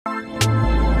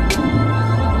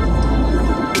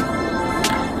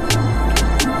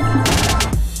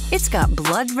It's got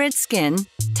blood-red skin,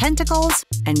 tentacles,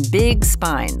 and big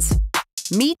spines.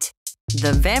 Meet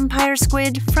the vampire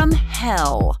squid from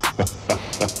hell.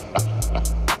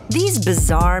 These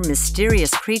bizarre,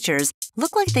 mysterious creatures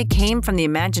look like they came from the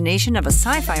imagination of a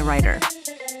sci-fi writer.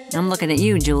 I'm looking at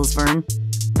you, Jules Verne.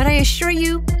 But I assure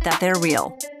you that they're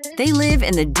real. They live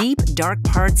in the deep, dark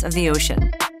parts of the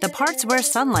ocean, the parts where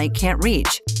sunlight can't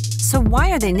reach. So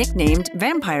why are they nicknamed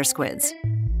vampire squids?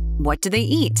 What do they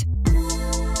eat?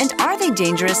 And are they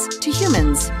dangerous to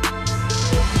humans?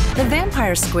 The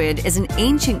vampire squid is an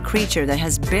ancient creature that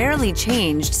has barely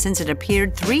changed since it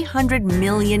appeared 300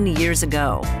 million years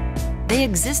ago. They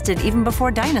existed even before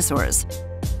dinosaurs.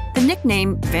 The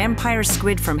nickname vampire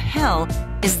squid from hell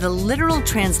is the literal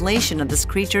translation of this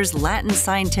creature's Latin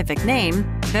scientific name,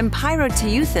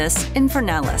 Vampiroteuthis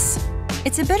infernalis.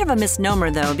 It's a bit of a misnomer,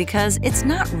 though, because it's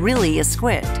not really a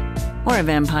squid, or a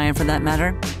vampire for that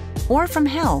matter, or from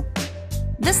hell.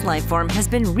 This life form has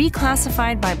been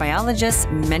reclassified by biologists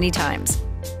many times.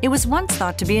 It was once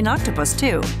thought to be an octopus,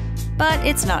 too, but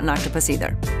it's not an octopus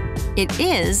either. It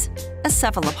is a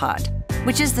cephalopod,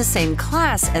 which is the same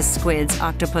class as squids,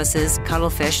 octopuses,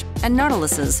 cuttlefish, and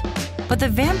nautiluses. But the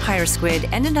vampire squid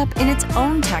ended up in its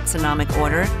own taxonomic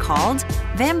order called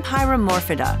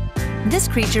Vampiromorphida. This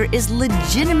creature is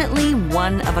legitimately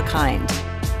one of a kind.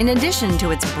 In addition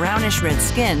to its brownish-red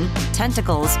skin,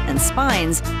 tentacles, and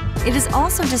spines, it is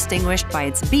also distinguished by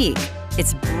its beak,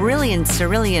 its brilliant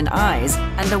cerulean eyes,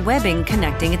 and the webbing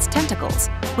connecting its tentacles,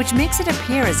 which makes it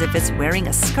appear as if it's wearing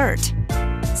a skirt.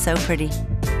 So pretty.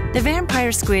 The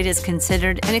vampire squid is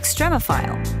considered an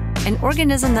extremophile, an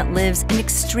organism that lives in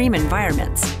extreme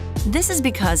environments. This is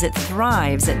because it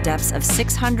thrives at depths of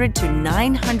 600 to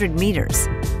 900 meters.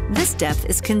 This depth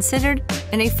is considered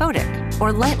an aphotic,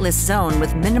 or lightless zone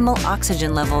with minimal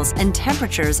oxygen levels and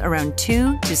temperatures around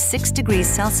 2 to 6 degrees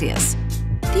Celsius.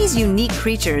 These unique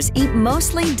creatures eat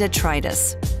mostly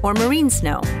detritus, or marine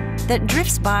snow, that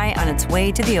drifts by on its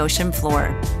way to the ocean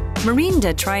floor. Marine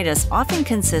detritus often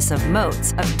consists of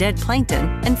motes of dead plankton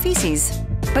and feces.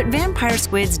 But vampire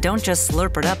squids don't just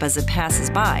slurp it up as it passes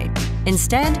by.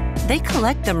 Instead, they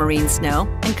collect the marine snow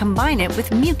and combine it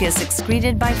with mucus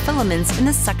excreted by filaments in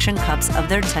the suction cups of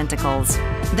their tentacles.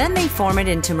 Then they form it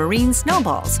into marine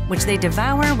snowballs, which they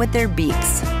devour with their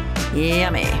beaks.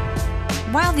 Yummy!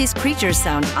 While these creatures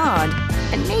sound odd,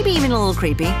 and maybe even a little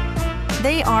creepy,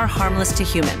 they are harmless to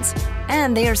humans,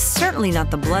 and they are certainly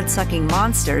not the blood-sucking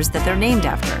monsters that they're named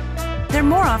after. They're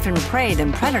more often prey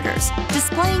than predators,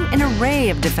 displaying an array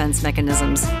of defense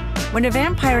mechanisms. When a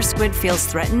vampire squid feels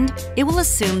threatened, it will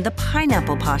assume the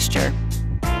pineapple posture.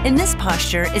 In this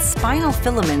posture, its spinal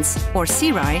filaments, or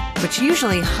cirri, which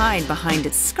usually hide behind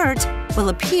its skirt, will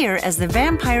appear as the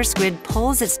vampire squid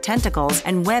pulls its tentacles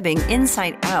and webbing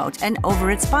inside out and over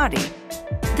its body.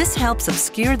 This helps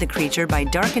obscure the creature by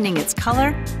darkening its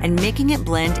color and making it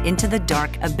blend into the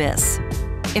dark abyss.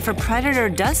 If a predator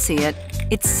does see it,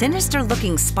 its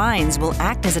sinister-looking spines will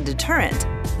act as a deterrent.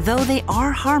 Though they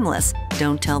are harmless,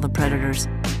 don't tell the predators.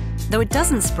 Though it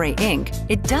doesn't spray ink,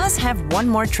 it does have one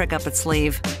more trick up its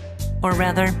sleeve. Or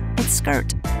rather, its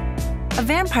skirt. A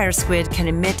vampire squid can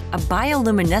emit a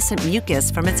bioluminescent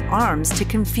mucus from its arms to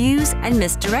confuse and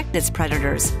misdirect its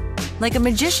predators. Like a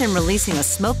magician releasing a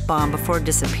smoke bomb before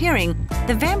disappearing,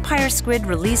 the vampire squid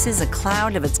releases a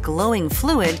cloud of its glowing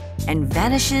fluid and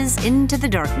vanishes into the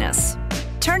darkness.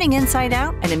 Turning inside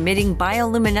out and emitting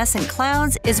bioluminescent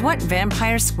clouds is what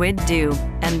vampire squid do,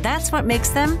 and that's what makes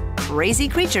them crazy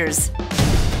creatures.